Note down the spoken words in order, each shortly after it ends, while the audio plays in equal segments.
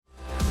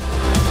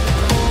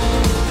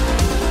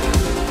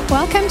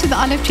Welcome to the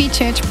Olive Tree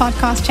Church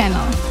podcast channel.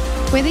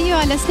 Whether you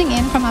are listening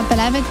in from our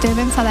beloved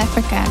Durban, South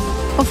Africa,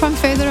 or from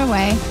further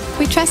away,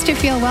 we trust you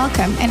feel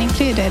welcome and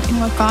included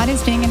in what God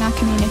is doing in our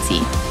community,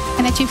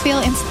 and that you feel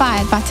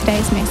inspired by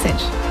today's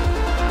message.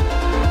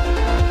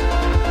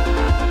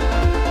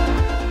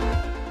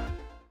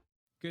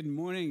 Good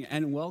morning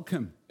and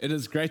welcome. It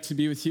is great to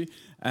be with you.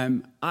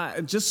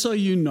 Just so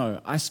you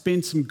know, I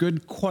spent some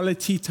good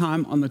quality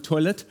time on the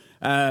toilet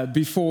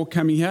before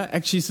coming here,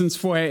 actually since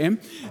 4 a.m.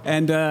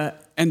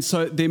 And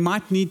so there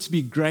might need to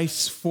be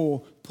grace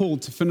for Paul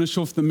to finish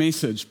off the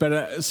message.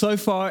 But so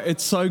far,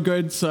 it's so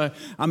good. So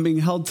I'm being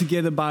held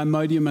together by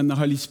Imodium and the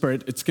Holy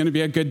Spirit. It's going to be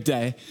a good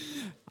day.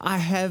 I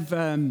have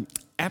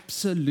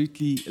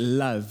absolutely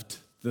loved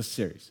this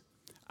series.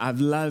 I've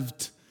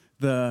loved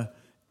the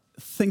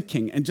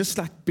thinking and just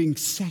like being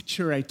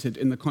saturated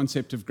in the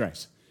concept of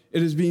grace.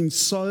 It has been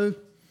so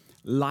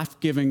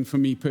life-giving for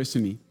me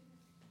personally.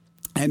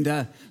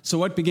 And so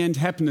what began to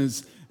happen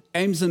is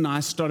Ames and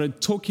I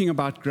started talking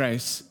about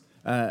grace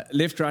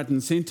left, right,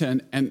 and center.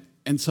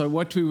 And so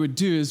what we would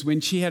do is when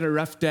she had a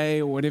rough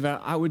day or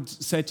whatever, I would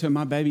say to her,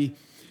 my baby,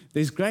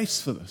 there's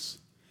grace for this.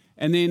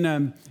 And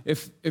then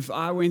if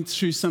I went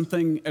through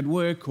something at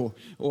work or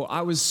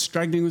I was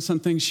struggling with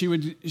something, she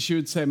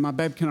would say, my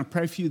babe, can I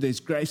pray for you? There's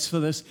grace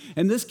for this.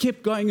 And this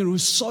kept going, and it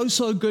was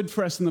so good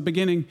for us in the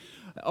beginning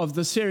of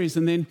the series.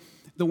 And then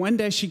the one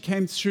day she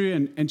came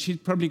through, and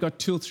she'd probably got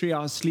 2 or 3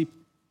 hours sleep.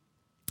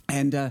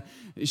 And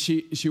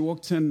she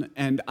walked in,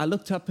 and I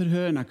looked up at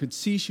her, and I could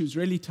see she was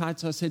really tired.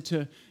 So I said to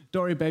her,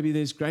 Dory, baby,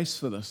 there's grace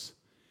for this.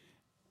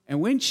 And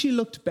when she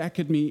looked back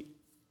at me,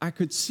 I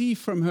could see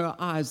from her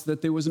eyes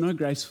that there was no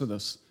grace for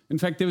this. In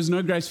fact, there was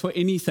no grace for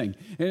anything.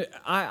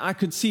 I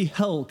could see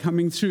hell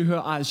coming through her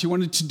eyes. She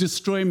wanted to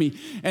destroy me.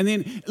 And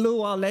then a little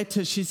while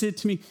later, she said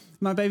to me,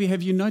 my baby,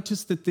 have you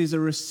noticed that there's a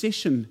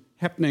recession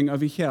happening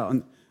over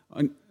here?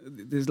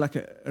 There's like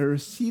a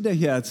receder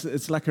here.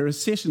 It's like a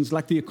recession. It's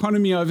like the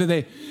economy over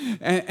there.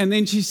 And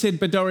then she said,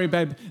 but Dory,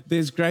 babe,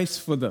 there's grace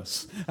for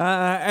this.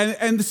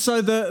 And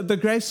so the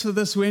grace for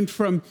this went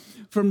from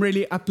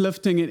really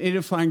uplifting and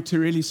edifying to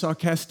really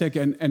sarcastic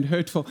and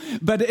hurtful.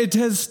 But it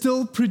has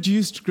still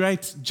produced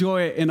great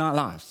joy in our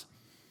lives.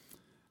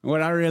 And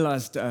what I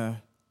realized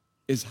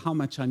is how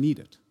much I need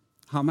it,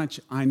 how much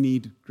I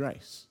need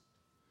grace.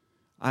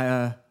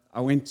 I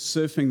went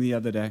surfing the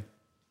other day,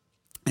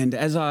 and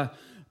as I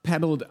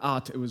paddled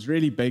out, it was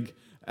really big.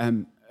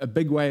 A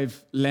big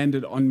wave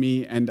landed on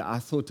me, and I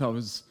thought I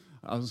was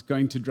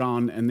going to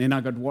drown, and then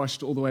I got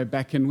washed all the way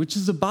back in, which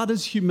is about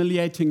as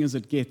humiliating as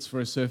it gets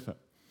for a surfer.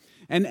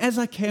 And as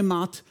I came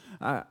out,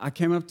 I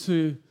came up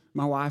to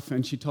my wife,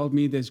 and she told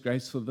me there's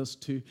grace for this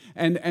too.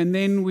 And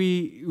then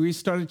we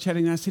started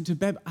chatting, and I said to her,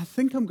 babe, I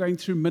think I'm going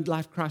through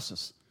midlife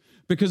crisis.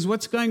 Because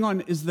what's going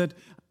on is that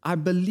I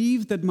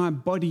believe that my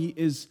body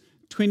is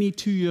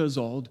 22 years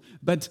old,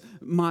 but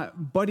my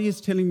body is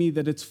telling me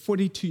that it's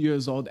 42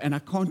 years old, and I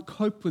can't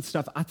cope with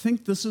stuff. I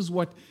think this is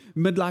what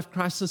midlife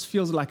crisis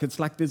feels like. It's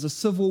like there's a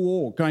civil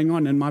war going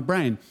on in my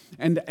brain,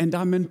 and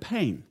I'm in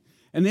pain.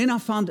 And then I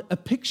found a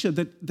picture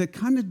that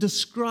kind of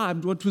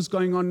described what was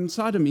going on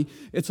inside of me.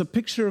 It's a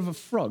picture of a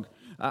frog.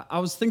 I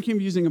was thinking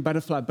of using a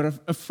butterfly, but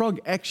a frog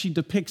actually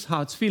depicts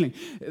how it's feeling.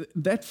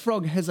 That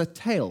frog has a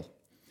tail.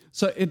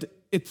 So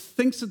it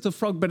thinks it's a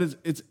frog, but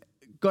it's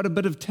got a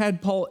bit of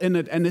tadpole in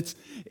it, and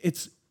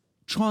it's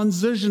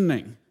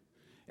transitioning.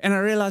 And I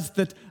realized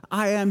that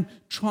I am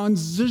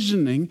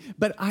transitioning,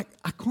 but I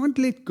can't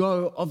let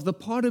go of the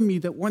part of me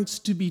that wants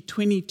to be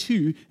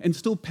 22 and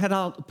still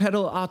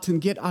paddle out and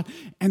get out.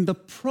 And the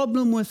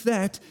problem with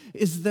that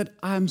is that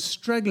I'm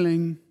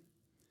struggling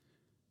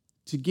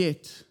to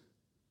get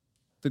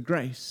the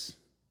grace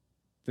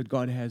that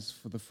God has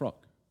for the frog.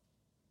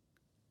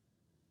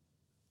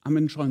 I'm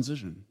in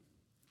transition,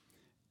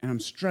 and I'm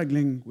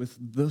struggling with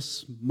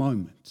this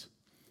moment.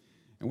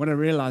 And what I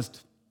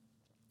realized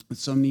with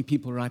so many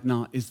people right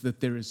now is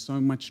that there is so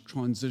much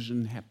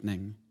transition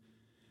happening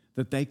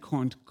that they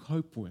can't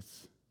cope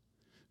with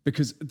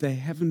because they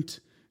haven't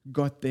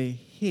got their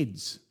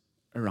heads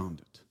around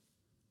it.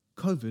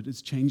 COVID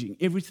is changing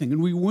everything,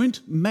 and we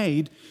weren't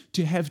made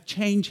to have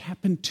change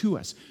happen to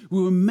us.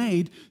 We were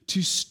made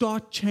to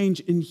start change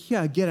in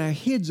here, get our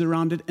heads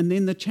around it, and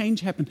then the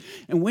change happened.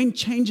 And when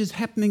change is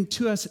happening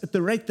to us at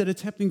the rate that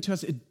it's happening to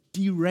us, it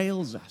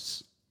derails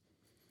us.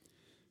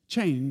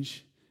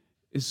 Change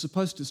is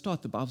supposed to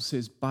start, the Bible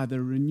says, by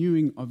the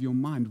renewing of your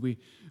mind.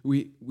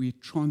 We're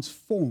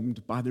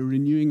transformed by the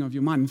renewing of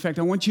your mind. In fact,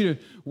 I want you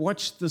to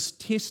watch this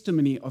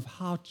testimony of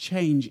how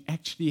change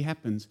actually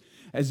happens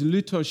as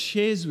Lutos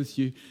shares with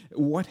you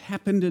what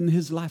happened in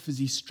his life as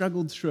he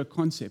struggled through a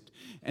concept.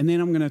 And then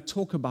I'm going to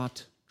talk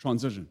about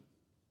transition.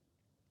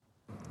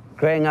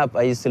 Growing up,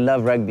 I used to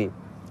love rugby,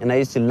 and I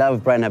used to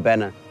love Brian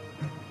Habana.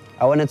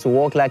 I wanted to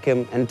walk like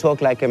him and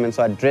talk like him, and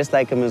so I dressed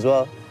like him as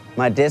well.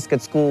 My desk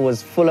at school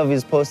was full of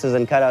his posters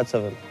and cutouts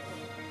of him.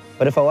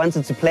 But if I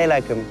wanted to play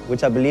like him,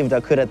 which I believed I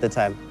could at the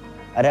time,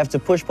 I'd have to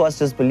push past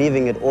just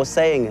believing it or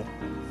saying it.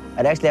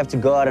 I'd actually have to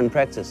go out and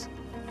practice.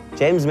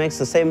 James makes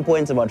the same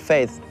point about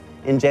faith.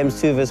 in James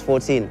 2 verse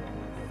 14.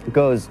 It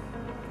goes,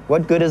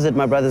 "What good is it,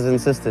 my brothers and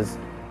sisters,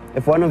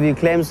 if one of you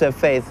claims to have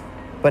faith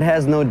but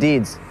has no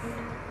deeds?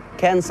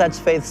 Can such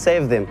faith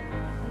save them?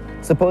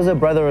 Suppose a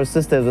brother or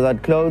sister is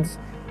without clothes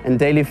and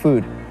daily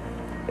food.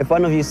 If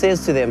one of you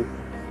says to them,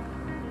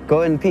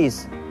 'Go in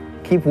peace,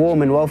 keep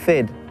warm and well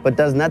fed,' but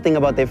does nothing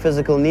about their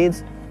physical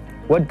needs,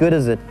 what good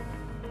is it?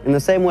 In the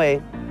same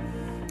way,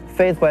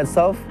 faith by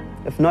itself,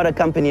 if not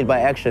accompanied by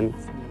action,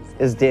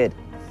 is dead."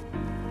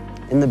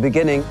 In the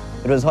beginning,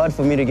 it was hard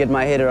for me to get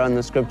my head around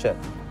the scripture.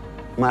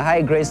 My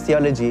high grace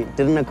theology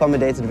didn't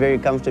accommodate it very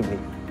comfortably.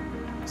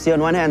 See, on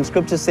one hand,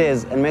 scripture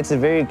says and makes it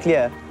very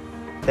clear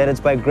that it's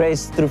by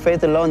grace through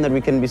faith alone that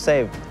we can be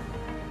saved.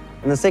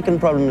 And the second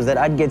problem is that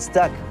I'd get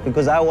stuck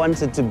because I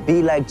wanted to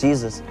be like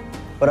Jesus.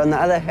 But on the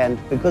other hand,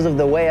 because of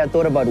the way I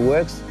thought about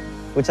works,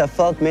 which I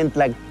felt meant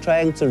like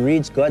trying to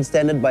reach God's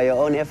standard by your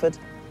own effort,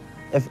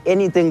 if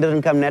anything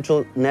didn't come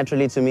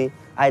naturally to me,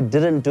 I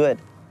didn't do it.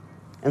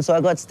 And so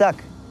I got stuck.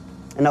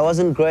 And I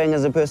wasn't growing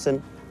as a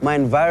person. My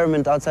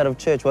environment outside of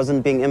church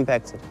wasn't being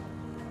impacted.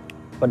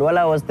 But while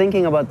I was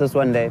thinking about this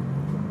one day,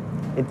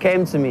 it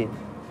came to me,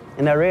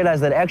 and I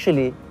realized that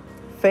actually,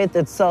 faith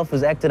itself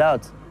is acted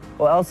out,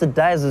 or else it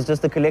dies as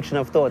just a collection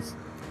of thoughts.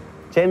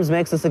 James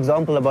makes this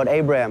example about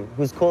Abraham,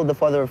 who's called the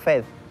father of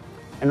faith.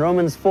 And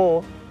Romans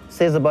 4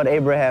 says about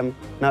Abraham,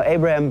 "Now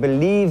Abraham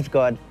believed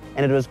God,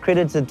 and it was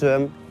credited to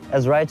him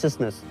as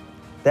righteousness."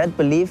 That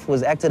belief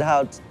was acted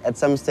out at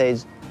some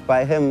stage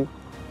by him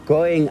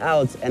going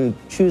out and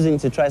choosing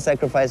to try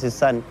sacrifice his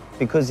son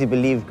because he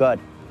believed God.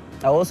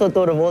 I also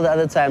thought of all the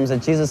other times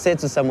that Jesus said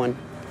to someone,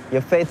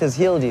 "Your faith has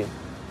healed you."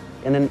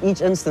 And in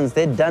each instance,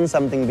 they'd done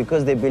something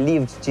because they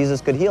believed Jesus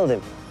could heal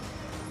them.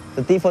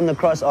 The thief on the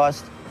cross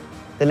asked,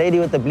 the lady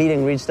with the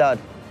bleeding reached out,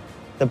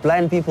 the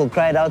blind people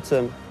cried out to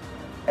him,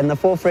 and the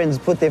 4 friends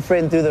put their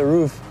friend through the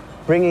roof,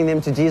 bringing them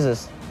to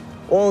Jesus.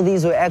 All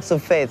these were acts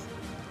of faith,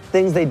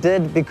 things they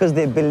did because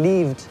they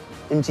believed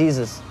in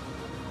Jesus.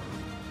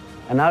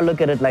 And now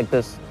look at it like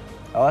this.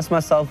 I ask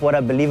myself what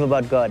I believe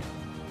about God.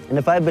 And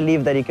if I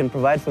believe that He can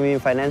provide for me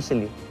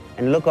financially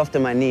and look after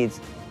my needs,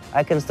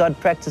 I can start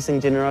practicing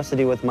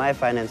generosity with my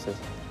finances.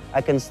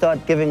 I can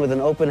start giving with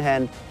an open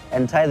hand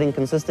and tithing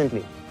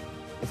consistently.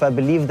 If I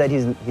believe that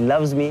He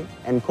loves me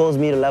and calls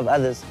me to love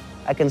others,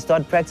 I can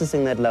start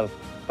practicing that love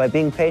by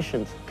being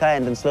patient,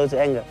 kind, and slow to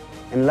anger,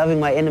 and loving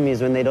my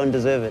enemies when they don't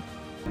deserve it.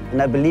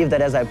 And I believe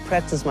that as I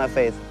practice my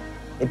faith,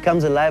 it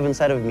comes alive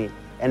inside of me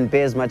and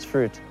bears much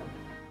fruit.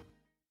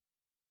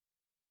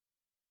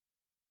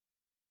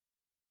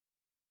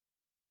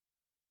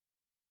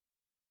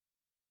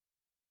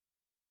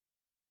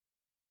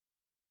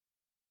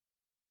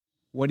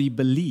 What he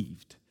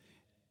believed.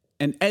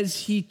 And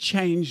as he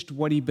changed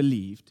what he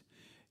believed,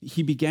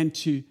 he began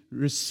to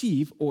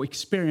receive or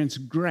experience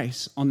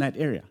grace on that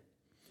area.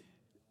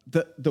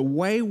 The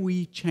way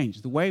we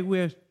change, the way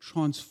we're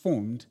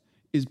transformed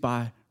is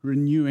by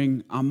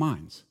renewing our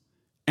minds.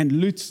 And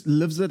Lutz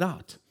lives it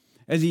out.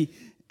 As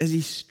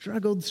he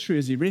struggled through,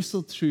 as he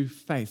wrestled through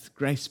faith,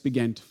 grace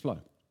began to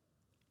flow.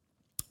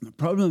 The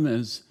problem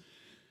is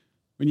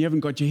when you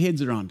haven't got your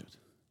heads around it.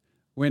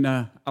 When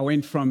I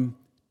went from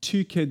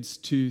 2 kids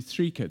to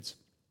 3 kids,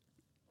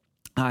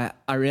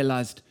 I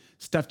realized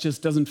stuff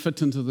just doesn't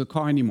fit into the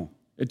car anymore.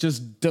 It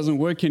just doesn't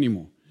work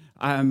anymore.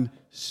 I'm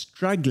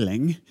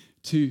struggling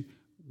to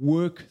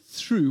work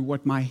through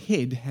what my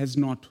head has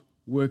not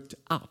worked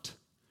out.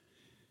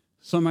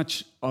 So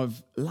much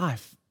of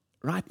life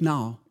right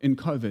now in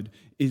COVID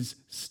is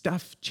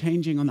stuff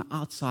changing on the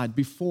outside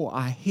before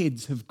our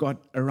heads have got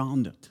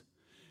around it.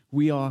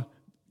 We are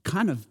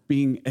kind of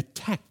being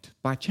attacked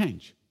by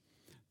change.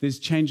 There's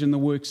change in the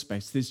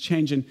workspace. There's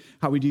change in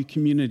how we do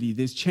community.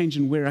 There's change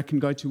in where I can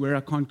go to, where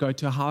I can't go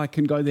to, how I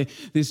can go there.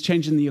 There's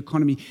change in the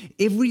economy.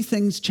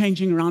 Everything's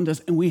changing around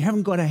us, and we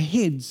haven't got our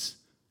heads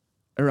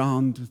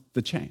around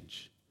the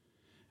change.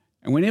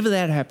 And whenever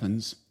that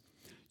happens,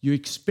 you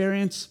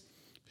experience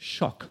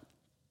shock.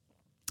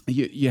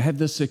 You have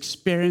this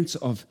experience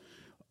of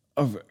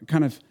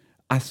kind of,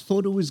 I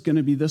thought it was going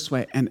to be this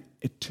way, and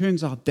it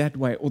turns out that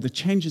way, or the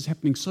change is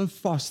happening so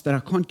fast that I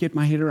can't get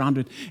my head around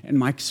it, and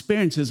my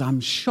experience is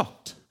I'm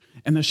shocked.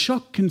 And the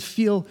shock can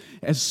feel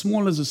as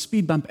small as a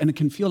speed bump, and it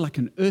can feel like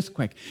an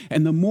earthquake.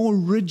 And the more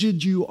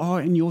rigid you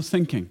are in your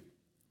thinking,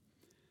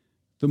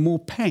 the more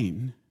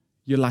pain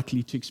you're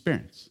likely to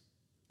experience.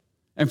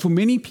 And for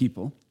many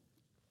people,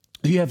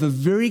 you have a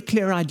very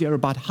clear idea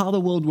about how the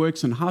world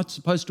works and how it's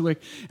supposed to work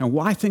and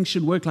why things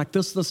should work like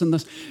this, this, and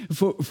this.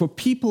 For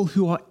people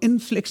who are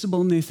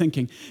inflexible in their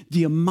thinking,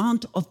 the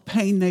amount of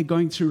pain they're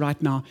going through right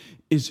now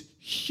is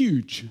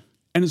huge.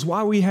 And it's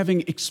why we're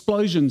having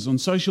explosions on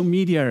social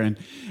media.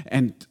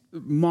 And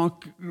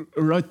Mark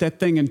wrote that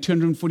thing and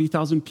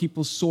 240,000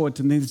 people saw it,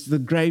 and there's the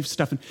grave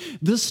stuff. And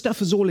this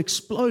stuff is all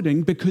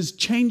exploding because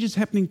change is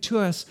happening to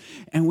us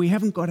and we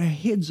haven't got our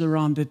heads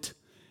around it.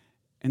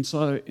 And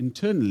so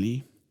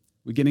internally,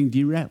 we're getting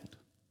derailed.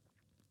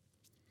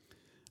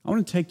 I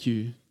want to take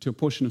you to a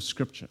portion of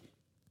Scripture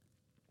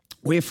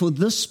where for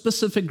this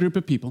specific group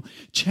of people,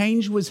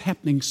 change was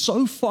happening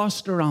so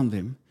fast around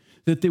them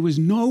that there was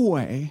no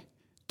way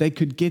they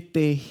could get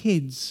their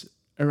heads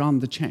around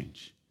the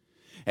change.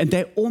 And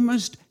they're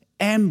almost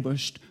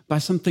ambushed by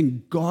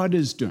something God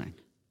is doing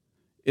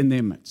in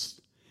their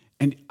midst.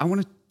 And I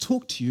want to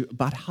talk to you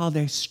about how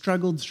they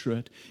struggled through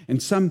it,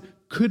 and some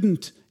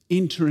couldn't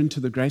enter into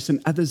the grace,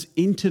 and others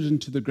entered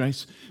into the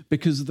grace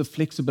because of the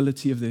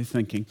flexibility of their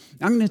thinking.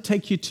 I'm going to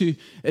take you to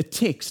a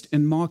text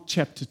in Mark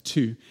chapter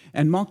 2.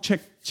 And Mark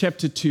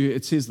chapter 2,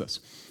 it says this: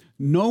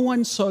 "No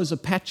one sews a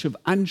patch of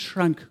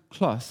unshrunk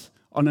cloth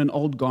on an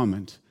old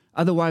garment.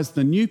 Otherwise,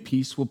 the new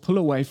piece will pull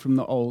away from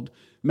the old,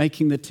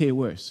 making the tear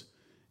worse.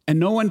 And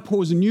no one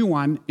pours new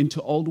wine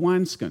into old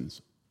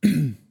wineskins."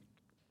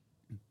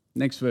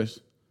 Next verse.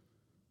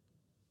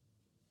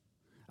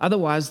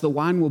 "Otherwise, the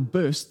wine will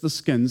burst the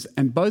skins,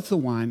 and both the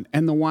wine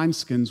and the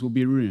wineskins will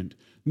be ruined.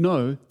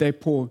 No, they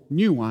pour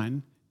new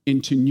wine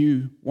into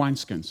new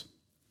wineskins."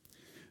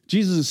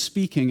 Jesus is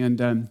speaking,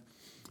 and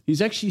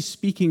he's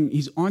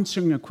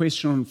answering a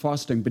question on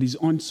fasting, but he's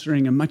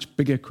answering a much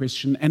bigger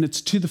question, and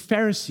it's to the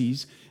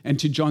Pharisees and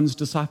to John's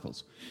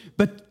disciples.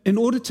 But in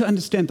order to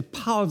understand the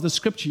power of the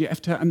scripture, you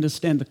have to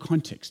understand the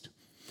context.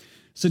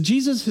 So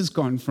Jesus has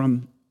gone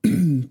from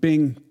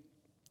being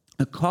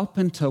a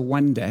carpenter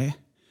one day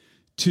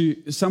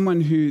to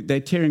someone who they're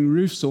tearing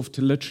roofs off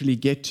to literally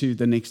get to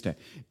the next day.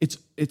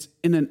 It's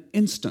in an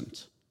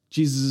instant,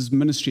 Jesus'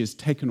 ministry has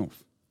taken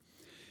off.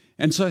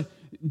 And so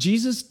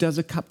Jesus does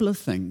a couple of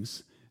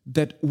things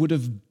that would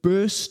have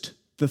burst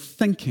the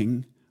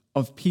thinking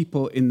of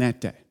people in that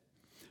day.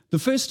 The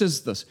first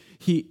is this: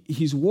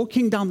 he's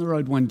walking down the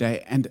road one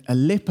day and a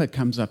leper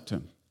comes up to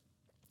him.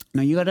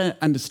 Now, you got to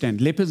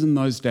understand, lepers in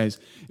those days,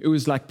 it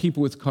was like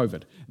people with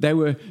COVID.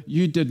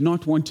 You did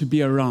not want to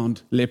be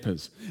around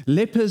lepers.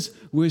 Lepers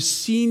were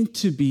seen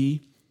to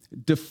be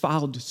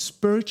defiled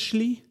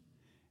spiritually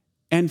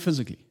and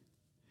physically.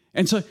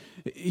 And so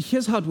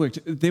here's how it worked.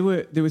 There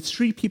were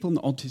 3 people in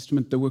the Old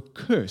Testament that were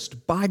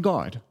cursed by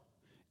God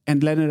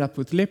and landed up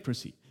with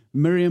leprosy.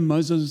 Miriam,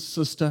 Moses'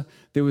 sister.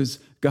 There was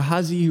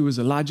Gehazi, who was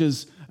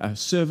Elijah's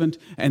servant.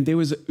 And there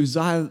was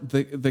Uzziah,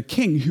 the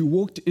king, who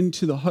walked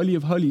into the Holy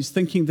of Holies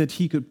presuming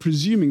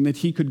that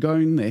he could go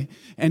in there.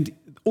 And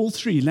all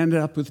 3 landed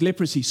up with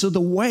leprosy. So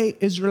the way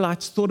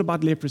Israelites thought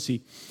about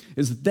leprosy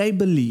is they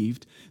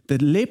believed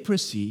that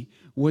leprosy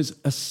was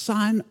a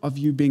sign of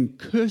you being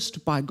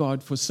cursed by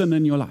God for sin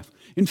in your life.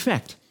 In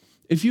fact,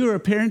 if you were a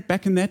parent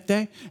back in that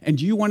day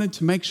and you wanted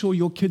to make sure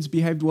your kids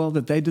behaved well,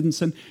 that they didn't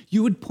sin,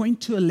 you would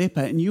point to a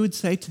leper and you would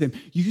say to them,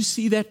 "You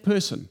see that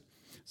person?"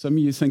 Some of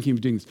you are thinking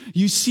of doing this.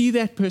 "You see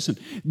that person?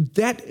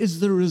 That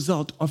is the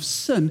result of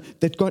sin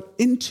that got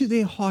into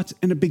their hearts,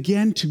 and it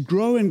began to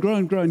grow and grow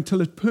and grow until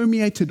it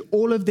permeated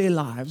all of their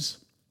lives.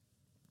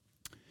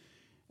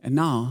 And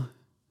now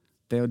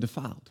they are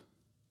defiled."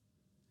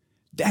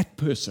 That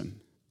person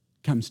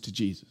comes to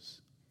Jesus.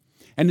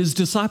 And his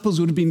disciples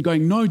would have been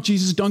going, "No,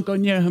 Jesus, don't go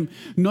near him.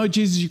 No,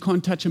 Jesus, you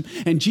can't touch him."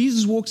 And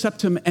Jesus walks up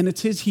to him, and it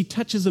says he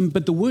touches him,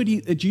 but the word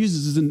it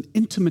uses is an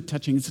intimate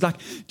touching. It's like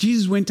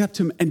Jesus went up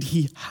to him and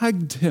he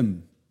hugged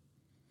him.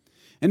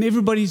 And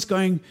everybody's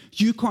going,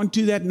 "You can't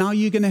do that. Now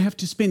you're going to have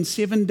to spend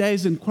 7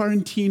 days in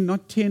quarantine,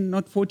 not 10,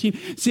 not 14,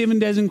 7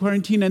 days in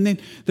quarantine. And then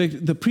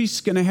the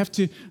priest's going to have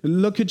to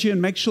look at you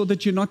and make sure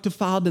that you're not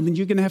defiled. And then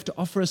you're going to have to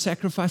offer a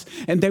sacrifice."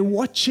 And they're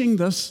watching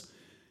this,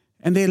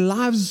 and their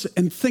lives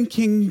and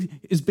thinking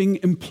is being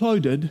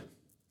imploded.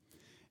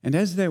 And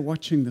as they're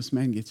watching, this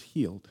man gets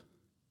healed,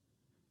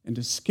 and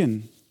his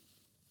skin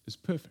is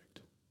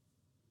perfect.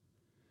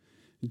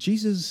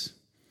 Jesus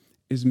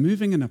is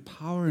moving in a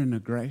power and a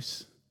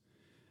grace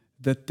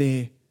that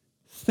their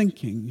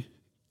thinking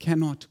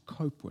cannot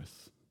cope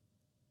with.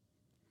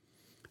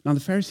 Now, the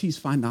Pharisees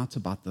find out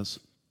about this,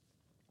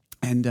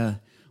 and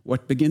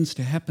what begins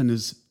to happen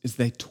is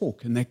they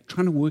talk, and they're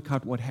trying to work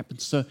out what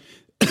happens. So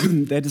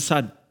they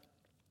decide,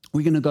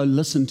 we're going to go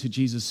listen to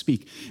Jesus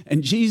speak.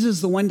 And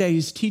Jesus, the one day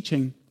he's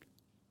teaching,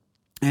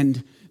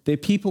 and there are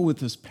people with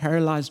this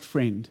paralyzed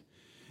friend,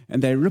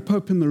 and they rip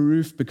open the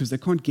roof because they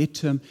can't get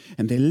to him,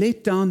 and they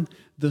let down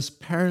this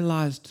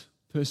paralyzed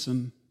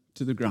person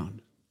to the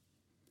ground.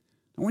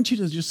 I want you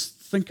to just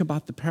think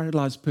about the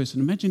paralyzed person.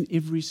 Imagine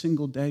every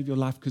single day of your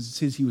life, because it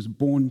says he was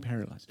born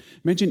paralyzed.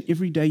 Imagine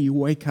every day you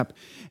wake up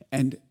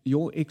and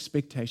your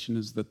expectation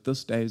is that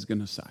this day is going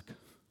to suck.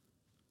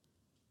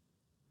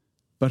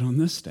 But on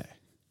this day,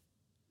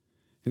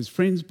 his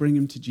friends bring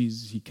him to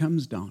Jesus. He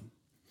comes down.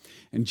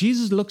 And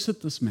Jesus looks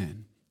at this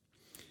man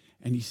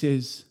and he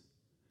says,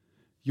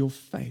 "Your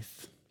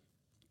faith."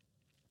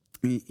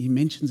 He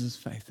mentions his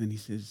faith and he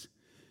says,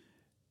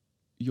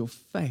 "Your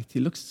faith."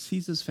 He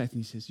sees his faith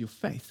and he says, "Your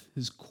faith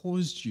has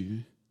caused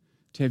you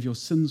to have your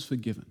sins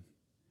forgiven."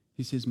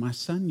 He says, "My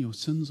son, your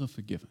sins are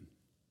forgiven."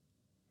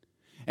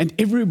 And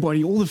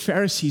everybody, all the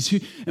Pharisees who,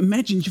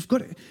 imagine,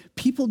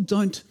 people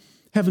don't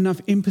have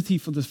enough empathy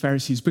for the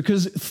Pharisees,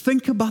 because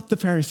think about the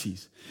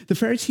Pharisees. The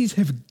Pharisees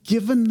have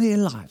given their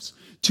lives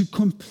to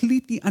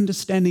completely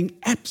understanding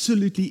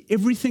absolutely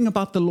everything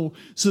about the law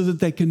so that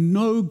they can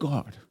know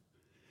God.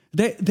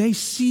 They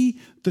see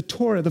the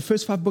Torah, the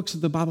first 5 books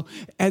of the Bible,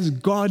 as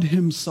God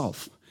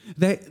himself.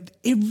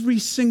 Every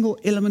single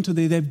element of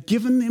they've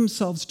given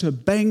themselves to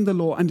obeying the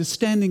law,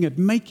 understanding it,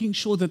 making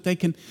sure that they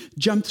can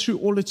jump through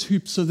all its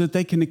hoops so that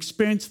they can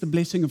experience the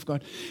blessing of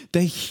God.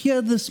 They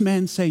hear this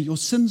man say, your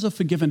sins are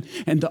forgiven,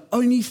 and the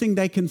only thing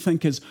they can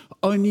think is,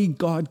 only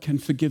God can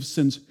forgive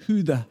sins.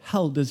 Who the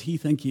hell does he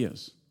think he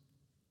is?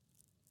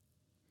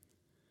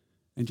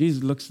 And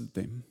Jesus looks at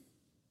them,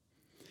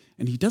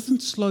 and he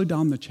doesn't slow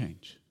down the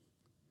change.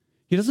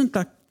 He doesn't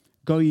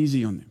go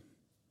easy on them.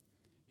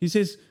 He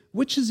says,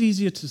 which is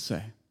easier to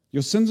say?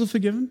 Your sins are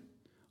forgiven,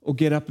 or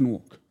get up and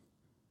walk?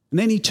 And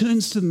then he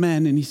turns to the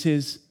man and he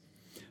says,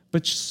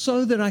 but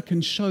so that I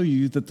can show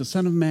you that the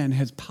Son of Man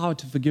has power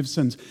to forgive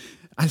sins,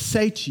 I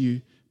say to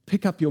you,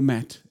 pick up your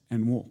mat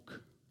and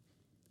walk.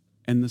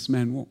 And this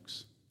man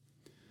walks.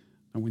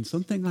 And when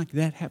something like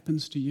that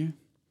happens to you,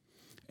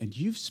 and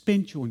you've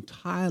spent your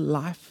entire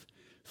life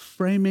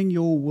framing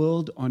your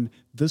world on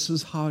this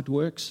is how it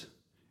works,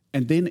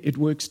 and then it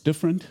works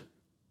different,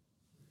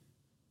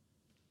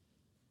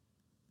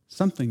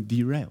 something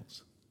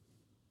derails.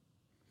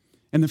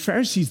 And the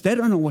Pharisees, they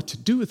don't know what to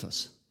do with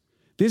this.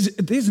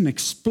 There's an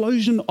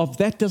explosion of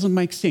that doesn't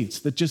make sense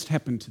that just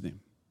happened to them.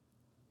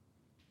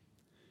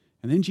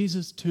 And then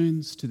Jesus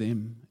turns to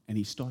them and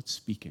he starts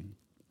speaking.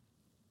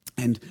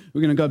 And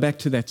we're going to go back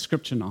to that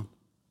scripture now.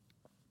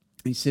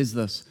 He says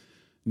this,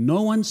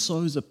 no one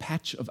sews a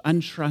patch of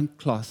unshrunk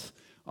cloth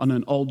on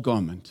an old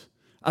garment.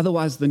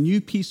 Otherwise, the new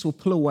piece will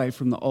pull away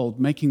from the old,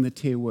 making the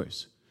tear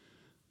worse.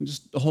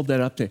 Just hold that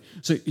up there.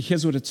 So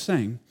here's what it's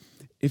saying.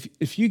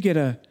 If you get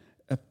a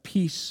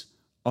piece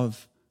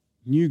of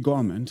new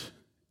garment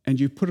and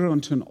you put it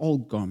onto an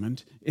old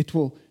garment, it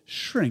will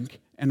shrink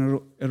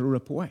and it'll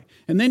rip away.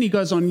 And then he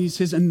goes on and he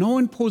says, and no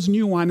one pours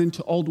new wine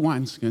into old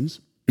wineskins.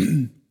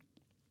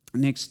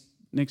 Next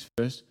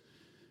verse.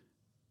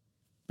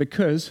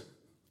 Because,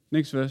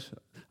 next verse,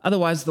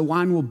 otherwise the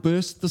wine will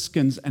burst the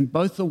skins, and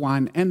both the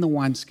wine and the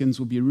wineskins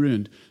will be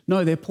ruined.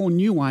 No, they pour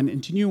new wine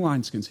into new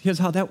wineskins. Here's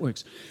how that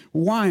works.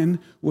 Wine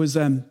was,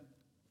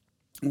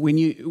 when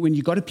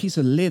you got a piece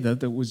of leather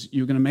that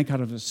you were going to make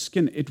out of a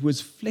skin, it was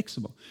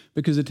flexible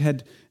because it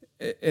had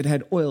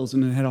oils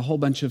and it had a whole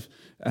bunch of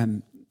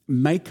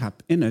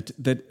makeup in it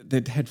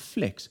that had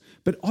flex.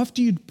 But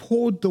after you'd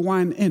poured the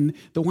wine in,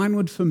 the wine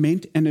would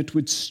ferment and it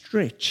would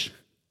stretch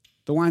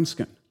the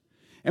wineskin.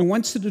 And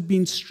once it had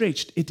been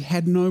stretched, it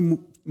had no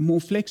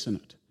more flex in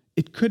it.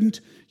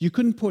 You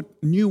couldn't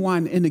put new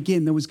wine in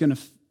again that was going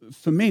to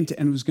ferment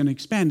and it was going to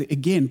expand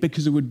again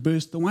because it would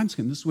burst the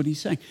wineskin. This is what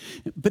he's saying.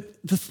 But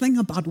the thing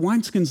about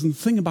wineskins and the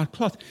thing about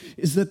cloth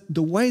is that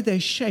the way they're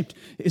shaped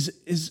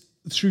is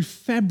through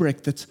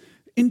fabric that's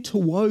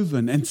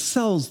interwoven and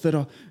cells that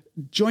are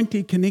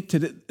jointly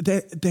connected.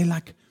 They're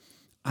like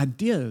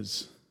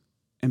ideas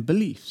and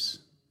beliefs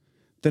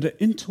that are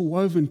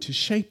interwoven to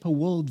shape a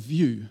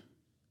worldview.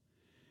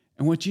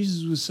 And what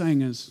Jesus was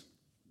saying is,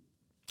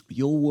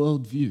 your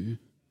worldview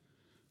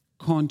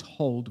can't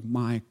hold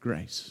my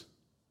grace.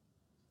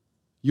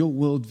 Your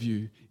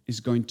worldview is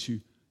going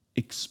to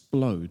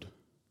explode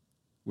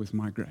with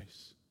my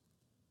grace.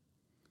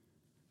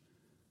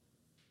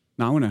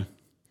 Now, I want to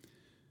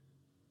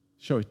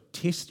show a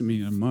testimony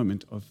in a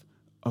moment of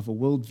a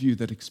worldview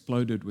that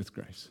exploded with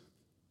grace.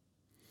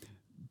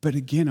 But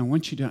again, I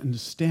want you to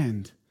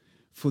understand,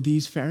 for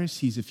these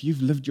Pharisees, if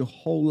you've lived your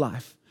whole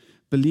life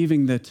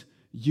believing that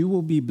you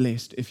will be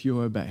blessed if you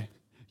obey,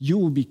 you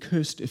will be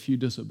cursed if you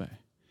disobey.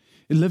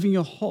 And living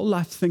your whole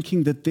life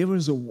thinking that there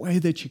is a way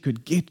that you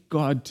could get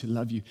God to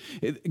love you.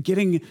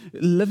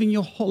 Living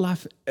your whole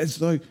life as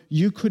though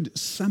you could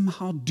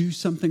somehow do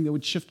something that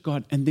would shift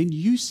God. And then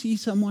you see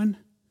someone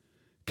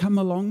come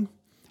along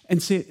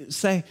and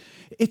say,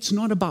 it's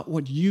not about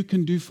what you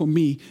can do for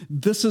me.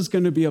 This is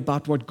going to be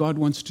about what God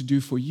wants to do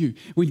for you.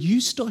 When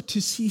you start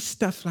to see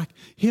stuff like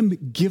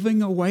him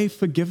giving away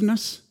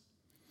forgiveness,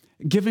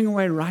 giving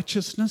away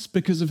righteousness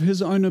because of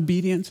his own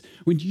obedience,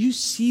 when you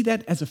see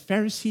that as a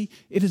Pharisee,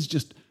 it is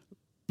just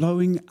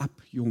blowing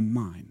up your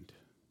mind.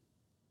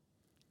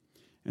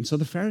 And so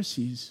the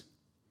Pharisees,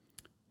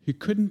 who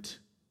couldn't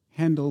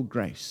handle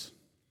grace,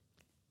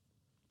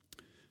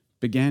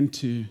 began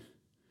to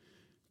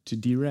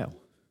derail.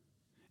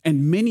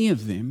 And many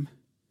of them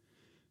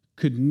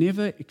could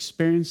never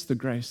experience the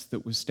grace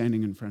that was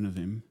standing in front of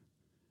them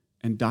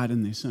and died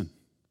in their sin.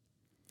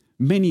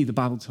 Many, the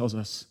Bible tells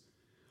us,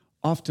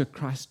 after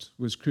Christ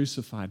was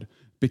crucified,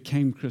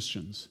 became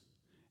Christians,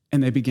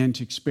 and they began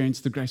to experience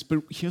the grace.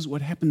 But here's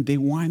what happened. Their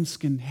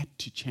wineskin had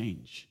to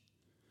change.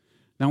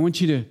 Now, I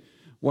want you to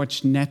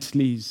watch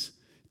Natalie's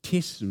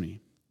testimony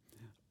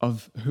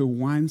of her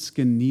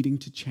wineskin needing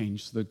to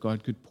change so that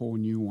God could pour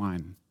new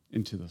wine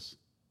into this.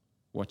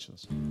 Watch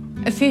this.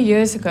 A few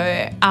years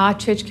ago, our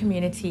church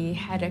community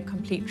had a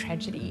complete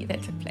tragedy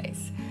that took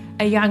place.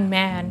 A young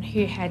man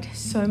who had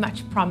so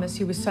much promise,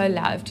 who was so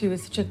loved, who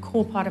was such a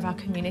core part of our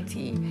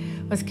community,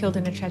 was killed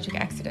in a tragic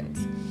accident.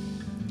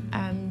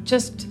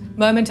 Just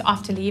moment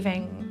after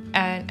leaving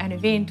an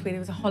event where there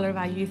was a whole lot of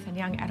our youth and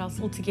young adults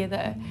all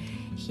together,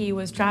 he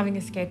was driving a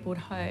skateboard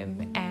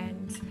home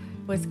and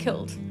was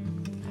killed.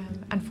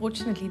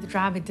 unfortunately, the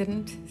driver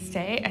didn't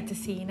stay at the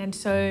scene, and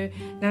so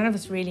none of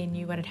us really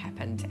knew what had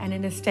happened. And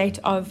in a state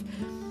of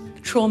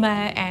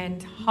trauma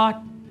and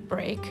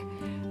heartbreak,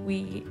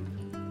 we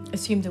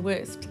assumed the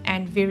worst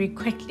and very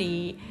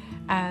quickly,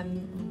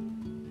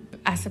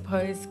 I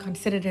suppose,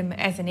 considered him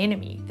as an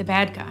enemy, the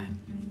bad guy.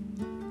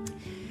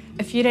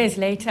 A few days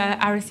later,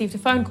 I received a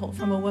phone call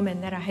from a woman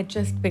that I had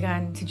just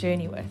begun to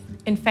journey with.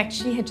 In fact,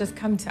 she had just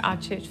come to our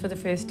church for the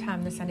first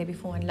time the Sunday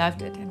before and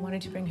loved it and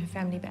wanted to bring her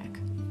family back.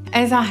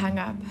 As I hung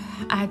up,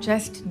 I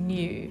just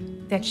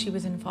knew that she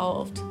was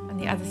involved on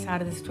the other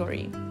side of the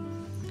story.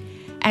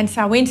 And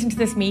so I went into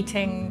this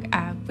meeting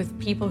with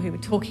people who were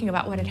talking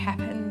about what had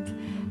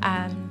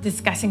happened,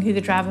 discussing who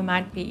the driver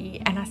might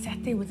be, and I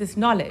sat there with this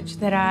knowledge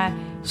that I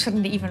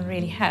shouldn't even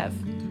really have.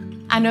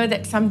 I know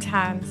that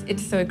sometimes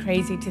it's so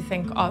crazy to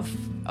think of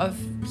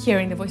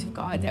hearing the voice of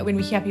God, that when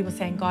we hear people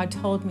saying, God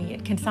told me,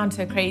 it can sound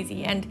so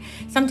crazy. And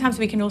sometimes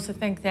we can also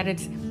think that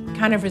it's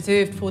kind of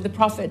reserved for the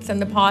prophets and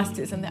the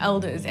pastors and the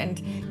elders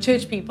and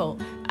church people.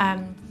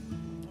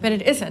 But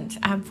it isn't.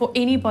 For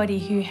anybody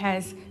who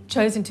has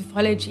chosen to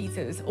follow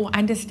Jesus or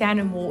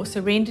understand him more or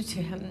surrender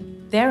to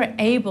him, they're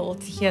able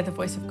to hear the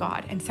voice of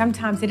God. And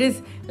sometimes it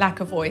is like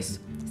a voice.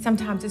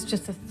 Sometimes it's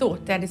just a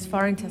thought that is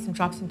foreign to us and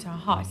drops into our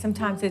heart.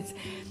 Sometimes it's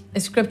a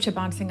scripture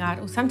bouncing out,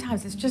 or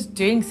sometimes it's just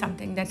doing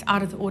something that's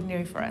out of the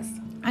ordinary for us.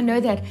 I know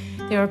that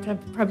there are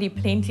probably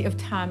plenty of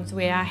times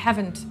where I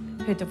haven't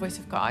heard the voice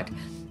of God,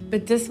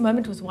 but this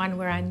moment was one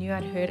where I knew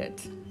I'd heard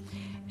it.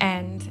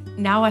 And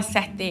now I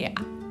sat there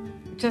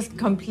just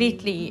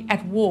completely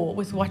at war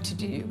with what to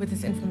do with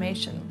this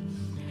information.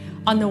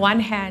 On the one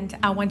hand,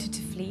 I wanted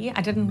to flee.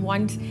 I didn't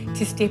want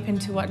to step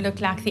into what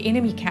looked like the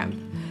enemy camp.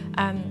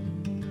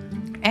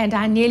 And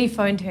I nearly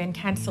phoned her and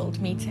cancelled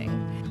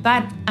meeting.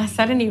 But I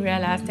suddenly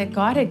realized that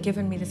God had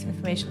given me this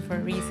information for a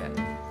reason.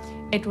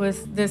 It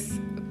was this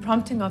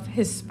prompting of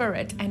his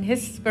spirit, and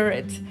his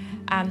spirit,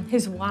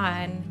 his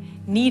wine,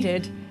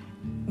 needed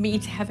me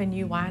to have a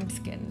new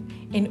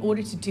wineskin in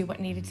order to do what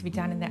needed to be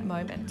done in that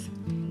moment.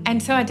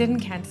 And so I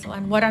didn't cancel,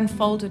 and what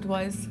unfolded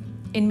was,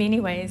 in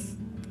many ways,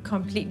 a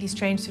completely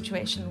strange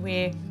situation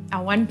where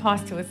our one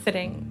pastor was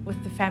sitting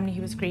with the family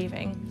who was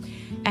grieving,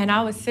 and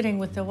I was sitting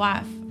with the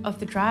wife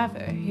of the driver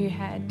who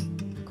had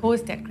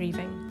caused that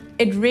grieving.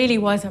 It really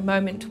was a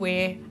moment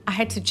where I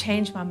had to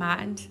change my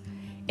mind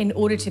in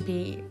order to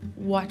be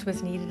what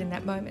was needed in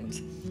that moment.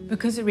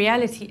 Because the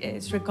reality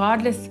is,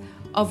 regardless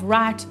of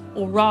right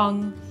or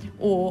wrong,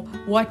 or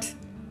what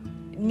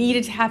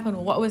needed to happen,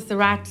 or what was the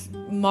right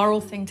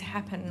moral thing to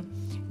happen,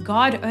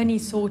 God only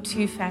saw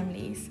two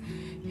families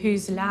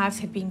whose lives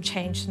had been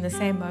changed in the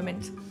same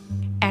moment.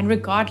 And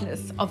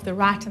regardless of the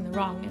right and the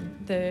wrong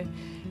and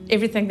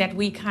everything that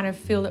we kind of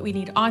feel that we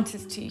need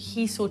answers to,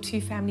 he saw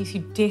two families who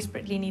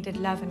desperately needed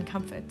love and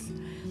comfort.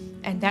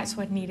 And that's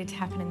what needed to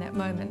happen in that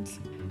moment.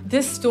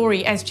 This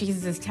story, as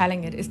Jesus is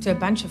telling it, is to a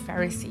bunch of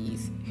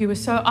Pharisees who were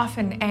so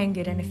often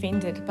angered and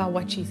offended by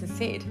what Jesus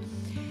said.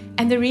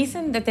 And the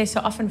reason that they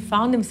so often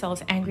found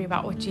themselves angry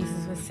about what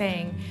Jesus was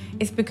saying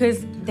is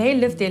because they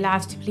lived their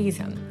lives to please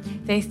him.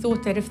 They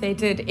thought that if they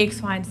did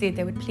X, Y, and Z,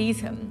 they would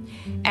please him.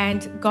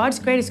 And God's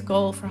greatest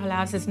goal for our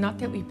lives is not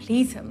that we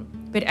please him,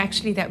 but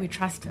actually that we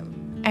trust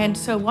him. And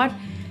so what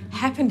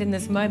happened in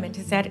this moment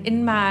is that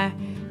in my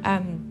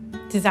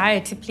desire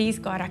to please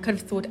God, I could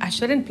have thought I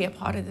shouldn't be a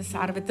part of this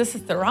side of it. This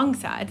is the wrong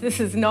side. This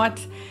is not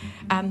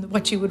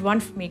what you would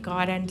want from me,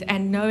 God.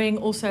 And knowing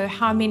also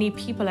how many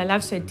people I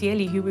love so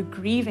dearly who were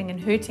grieving and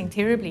hurting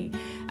terribly,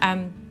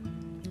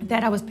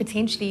 that I was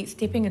potentially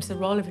stepping into the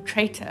role of a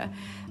traitor,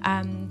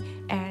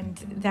 and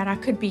that I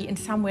could be in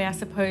some way, I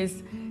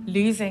suppose,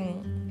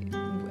 losing,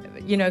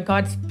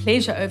 God's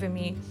pleasure over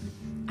me.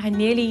 I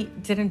nearly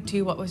didn't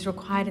do what was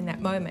required in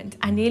that moment.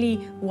 I nearly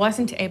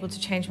wasn't able to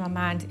change my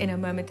mind in a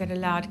moment that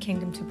allowed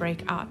kingdom to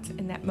break out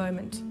in that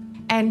moment.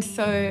 And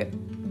so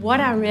what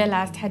I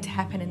realized had to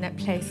happen in that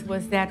place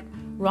was that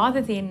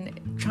rather than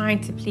trying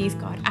to please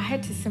God, I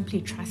had to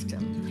simply trust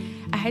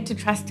him. I had to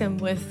trust him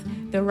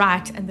with the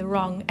right and the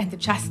wrong and the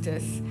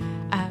justice,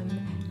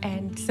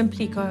 and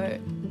simply go,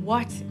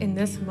 what in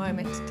this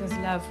moment does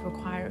love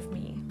require of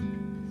me?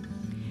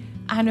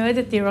 I know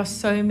that there are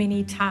so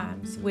many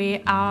times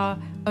where our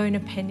own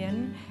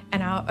opinion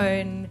and our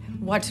own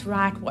what's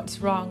right, what's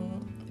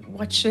wrong,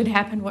 what should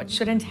happen, what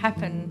shouldn't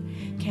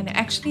happen, can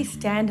actually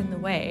stand in the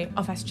way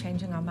of us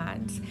changing our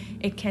minds.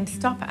 It can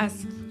stop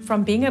us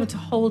from being able to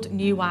hold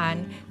new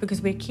wine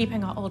because we're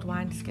keeping our old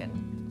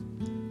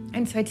wineskin.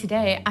 And so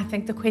today, I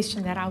think the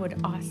question that I would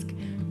ask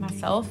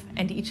myself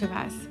and each of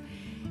us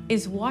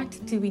is, what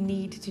do we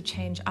need to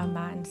change our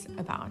minds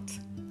about?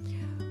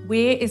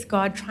 Where is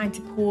God trying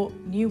to pour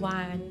new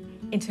wine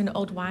into an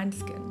old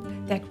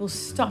wineskin that will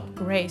stop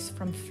grace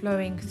from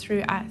flowing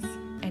through us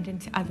and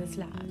into others'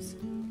 lives?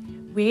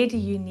 Where do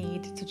you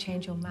need to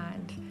change your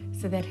mind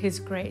so that his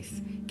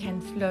grace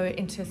can flow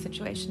into a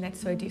situation that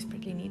so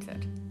desperately needs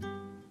it?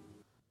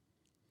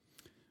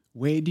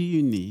 Where do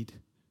you need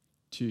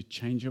to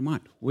change your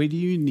mind? Where do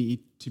you need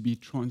to be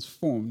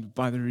transformed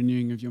by the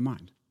renewing of your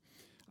mind?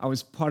 I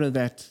was part of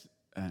that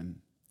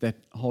that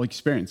whole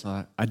experience.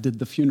 I did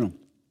the funeral.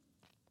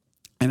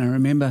 And I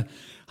remember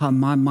how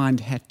my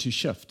mind had to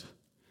shift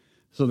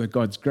so that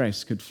God's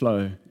grace could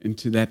flow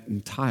into that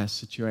entire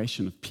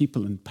situation of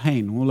people in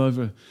pain all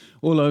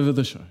over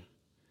the show.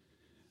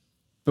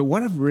 But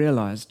what I've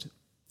realized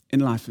in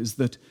life is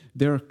that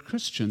there are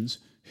Christians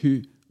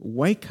who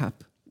wake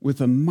up with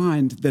a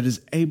mind that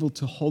is able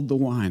to hold the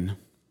wine.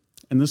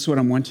 And this is what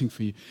I'm wanting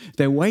for you.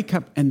 They wake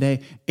up and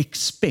they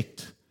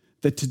expect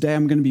that today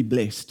I'm going to be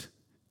blessed.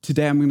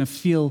 Today I'm going to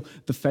feel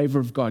the favor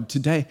of God.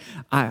 Today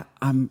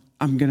I'm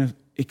going to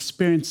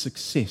experience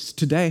success.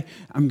 Today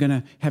I'm going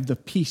to have the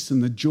peace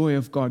and the joy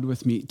of God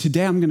with me.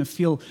 Today I'm going to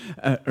feel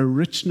a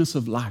richness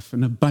of life,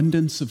 an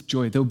abundance of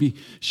joy. There'll be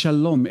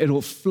shalom.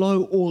 It'll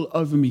flow all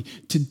over me.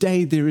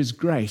 Today there is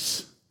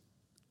grace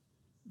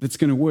that's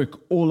going to work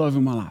all over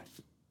my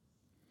life.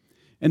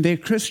 And there are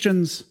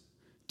Christians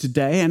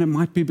today, and it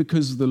might be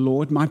because of the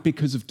law, it might be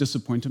because of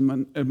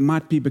disappointment, it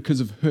might be because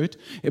of hurt,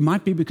 it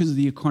might be because of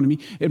the economy,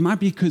 it might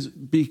be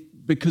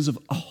because of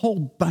a whole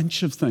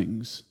bunch of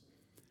things,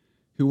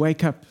 who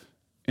wake up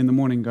in the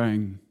morning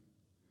going,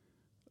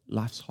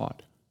 life's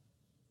hard.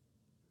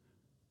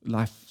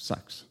 Life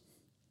sucks.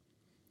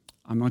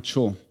 I'm not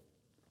sure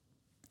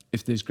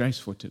if there's grace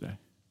for today.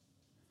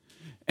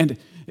 And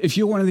if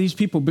you're one of these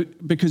people,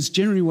 because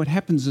generally what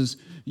happens is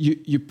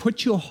you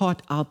put your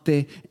heart out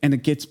there and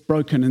it gets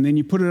broken, and then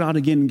you put it out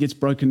again and it gets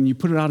broken, and you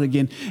put it out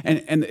again,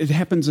 and it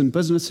happens in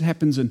business, it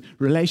happens in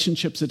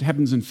relationships, it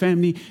happens in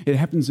family, it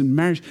happens in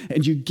marriage,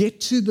 and you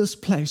get to this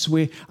place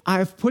where I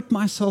have put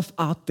myself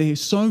out there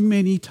so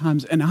many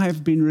times, and I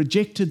have been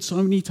rejected so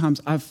many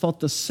times, I've felt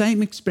the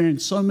same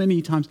experience so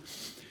many times,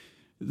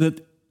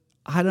 that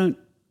I don't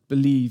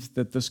believe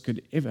that this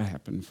could ever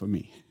happen for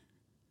me.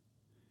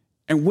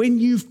 And when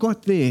you've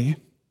got there,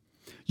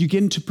 you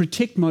get into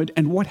protect mode,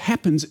 and what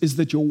happens is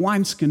that your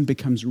wineskin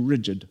becomes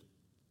rigid,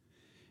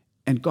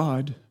 and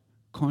God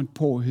can't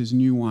pour his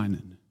new wine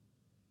in.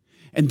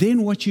 And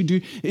then what you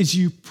do is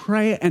you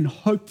pray and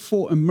hope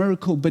for a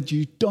miracle, but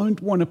you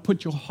don't want to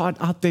put your heart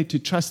out there to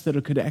trust that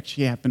it could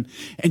actually happen.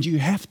 And you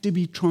have to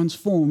be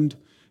transformed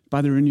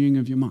by the renewing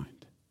of your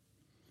mind.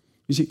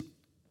 You see,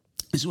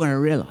 this is what I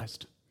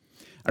realized.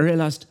 I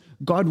realized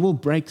God will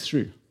break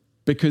through,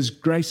 because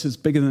grace is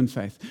bigger than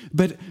faith.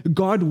 But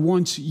God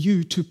wants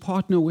you to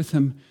partner with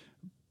him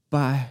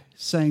by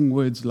saying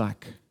words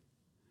like,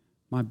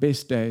 my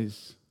best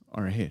days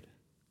are ahead.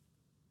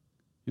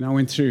 You know, I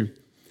went through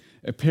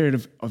a period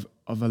of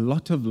a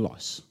lot of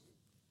loss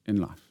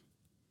in life.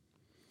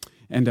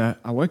 And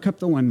I woke up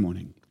the one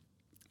morning,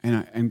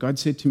 and God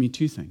said to me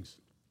two things.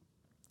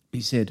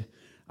 He said,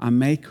 I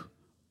make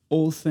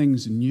all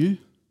things new,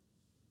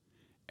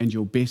 and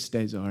your best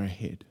days are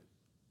ahead.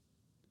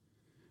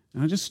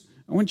 And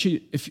I want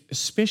you,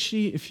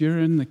 especially if you're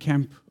in the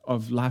camp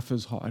of life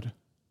is hard,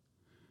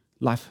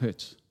 life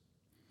hurts,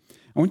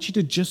 I want you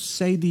to just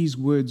say these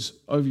words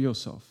over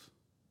yourself.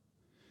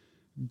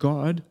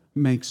 God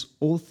makes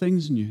all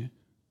things new,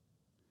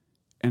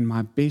 and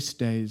my best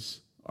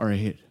days are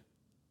ahead.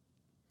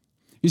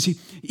 You see,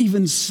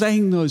 even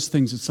saying those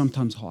things is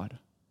sometimes hard.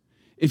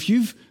 If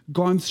you've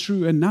gone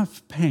through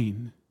enough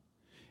pain,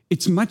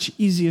 it's much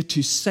easier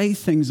to say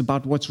things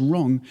about what's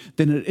wrong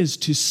than it is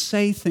to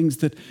say things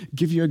that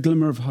give you a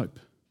glimmer of hope.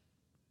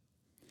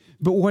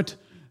 But what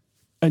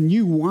a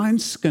new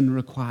wineskin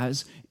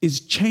requires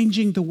is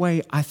changing the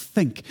way I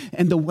think.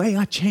 And the way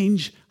I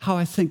change how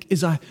I think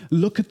is I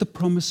look at the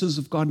promises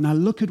of God and I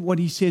look at what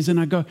he says and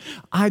I go,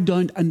 I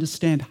don't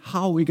understand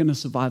how we're going to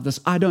survive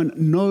this. I don't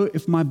know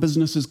if my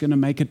business is going to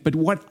make it. But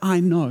what I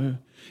know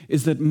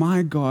is that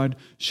my God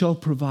shall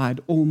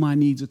provide all my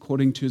needs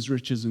according to his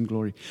riches and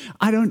glory.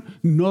 I don't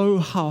know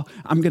how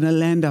I'm going to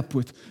land up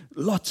with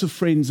lots of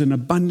friends and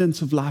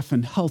abundance of life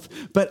and health,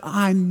 but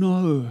I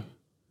know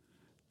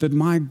that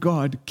my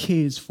God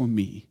cares for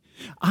me.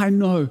 I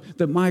know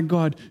that my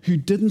God, who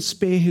didn't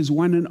spare his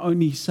one and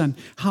only son,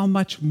 how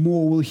much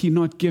more will he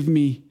not give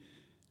me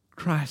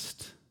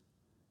Christ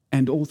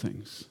and all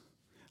things?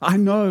 I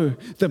know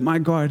that my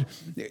God,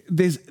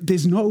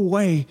 there's no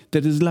way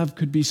that his love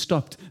could be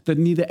stopped, that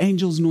neither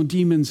angels nor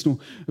demons nor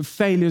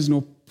failures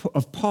nor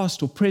of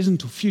past or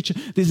present or future,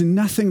 there's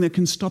nothing that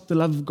can stop the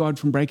love of God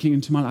from breaking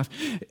into my life.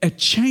 A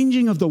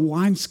changing of the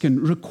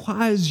wineskin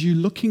requires you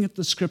looking at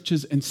the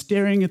scriptures and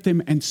staring at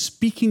them and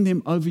speaking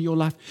them over your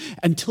life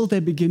until they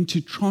begin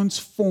to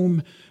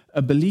transform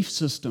a belief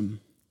system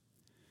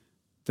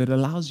that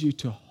allows you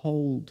to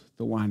hold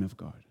the wine of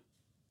God.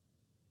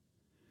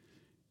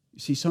 You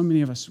see, so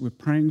many of us, we're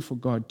praying for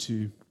God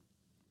to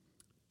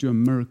do a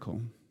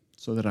miracle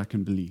so that I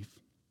can believe.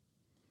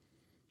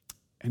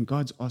 And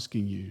God's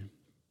asking you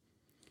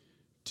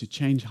to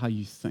change how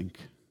you think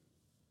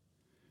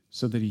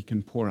so that he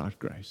can pour out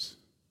grace.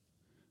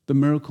 The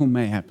miracle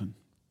may happen,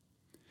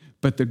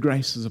 but the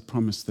grace is a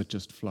promise that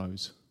just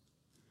flows.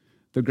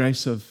 The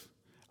grace of,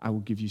 I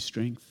will give you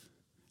strength,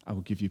 I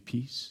will give you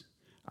peace,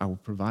 I will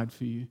provide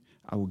for you,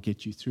 I will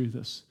get you through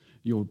this.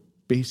 Your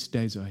best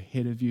days are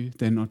ahead of you.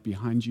 They're not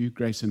behind you.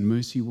 Grace and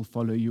mercy will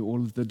follow you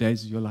all of the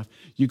days of your life.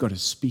 You've got to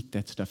speak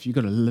that stuff. You've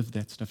got to live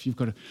that stuff. You've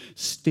got to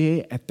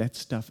stare at that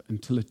stuff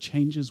until it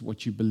changes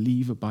what you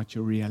believe about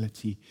your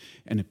reality,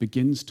 and it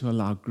begins to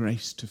allow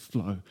grace to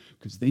flow,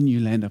 because then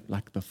you'll end up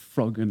like the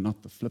frog and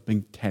not the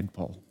flipping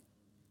tadpole.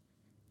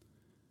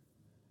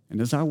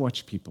 And as I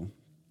watch people,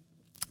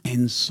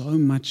 and so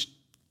much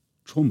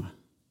trauma,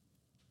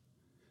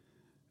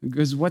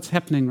 because what's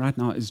happening right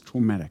now is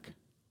traumatic.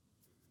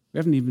 We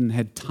haven't even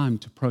had time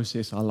to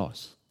process our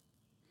loss.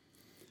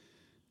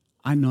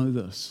 I know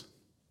this,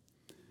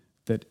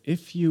 that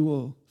if you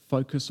will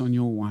focus on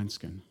your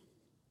wineskin,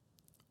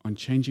 on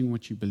changing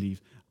what you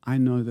believe, I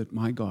know that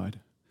my God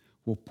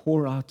will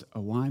pour out a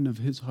wine of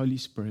His Holy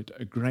Spirit,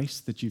 a grace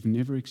that you've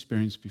never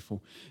experienced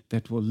before,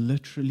 that will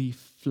literally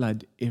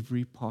flood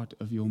every part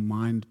of your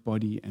mind,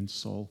 body, and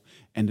soul,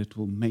 and it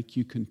will make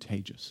you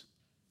contagious.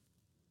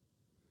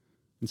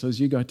 And so as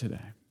you go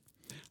today,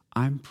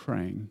 I'm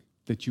praying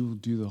that you will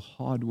do the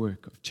hard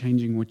work of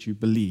changing what you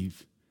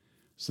believe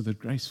so that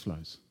grace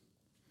flows.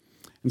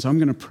 And so I'm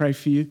going to pray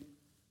for you.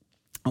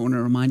 I want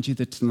to remind you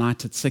that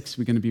tonight at 6,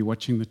 we're going to be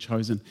watching The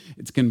Chosen.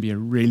 It's going to be a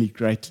really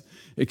great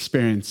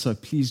experience. So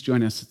please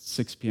join us at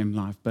 6 p.m.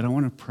 live. But I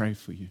want to pray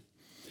for you.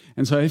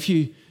 And so if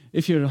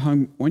you're at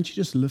home, why don't you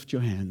just lift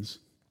your hands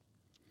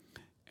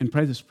and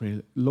pray this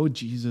prayer. Lord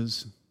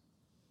Jesus,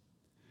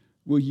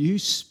 will you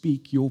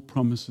speak your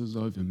promises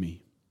over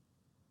me?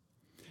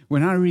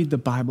 When I read the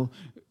Bible,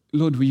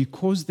 Lord, will you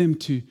cause them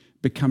to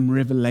become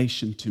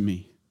revelation to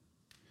me?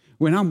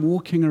 When I'm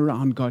walking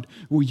around, God,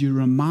 will you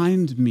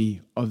remind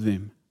me of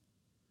them?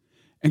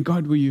 And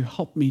God, will you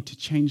help me to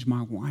change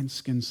my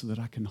wineskin so that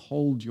I can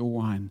hold your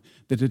wine,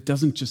 that it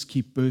doesn't just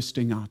keep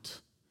bursting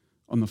out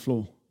on the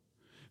floor,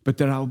 but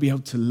that I'll be able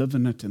to live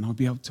in it, and I'll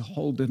be able to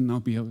hold it, and I'll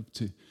be able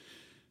to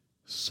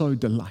so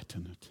delight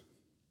in it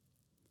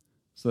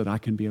so that I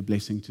can be a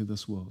blessing to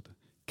this world.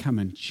 Come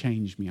and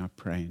change me, I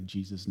pray, in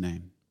Jesus'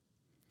 name.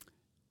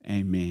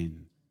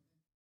 Amen.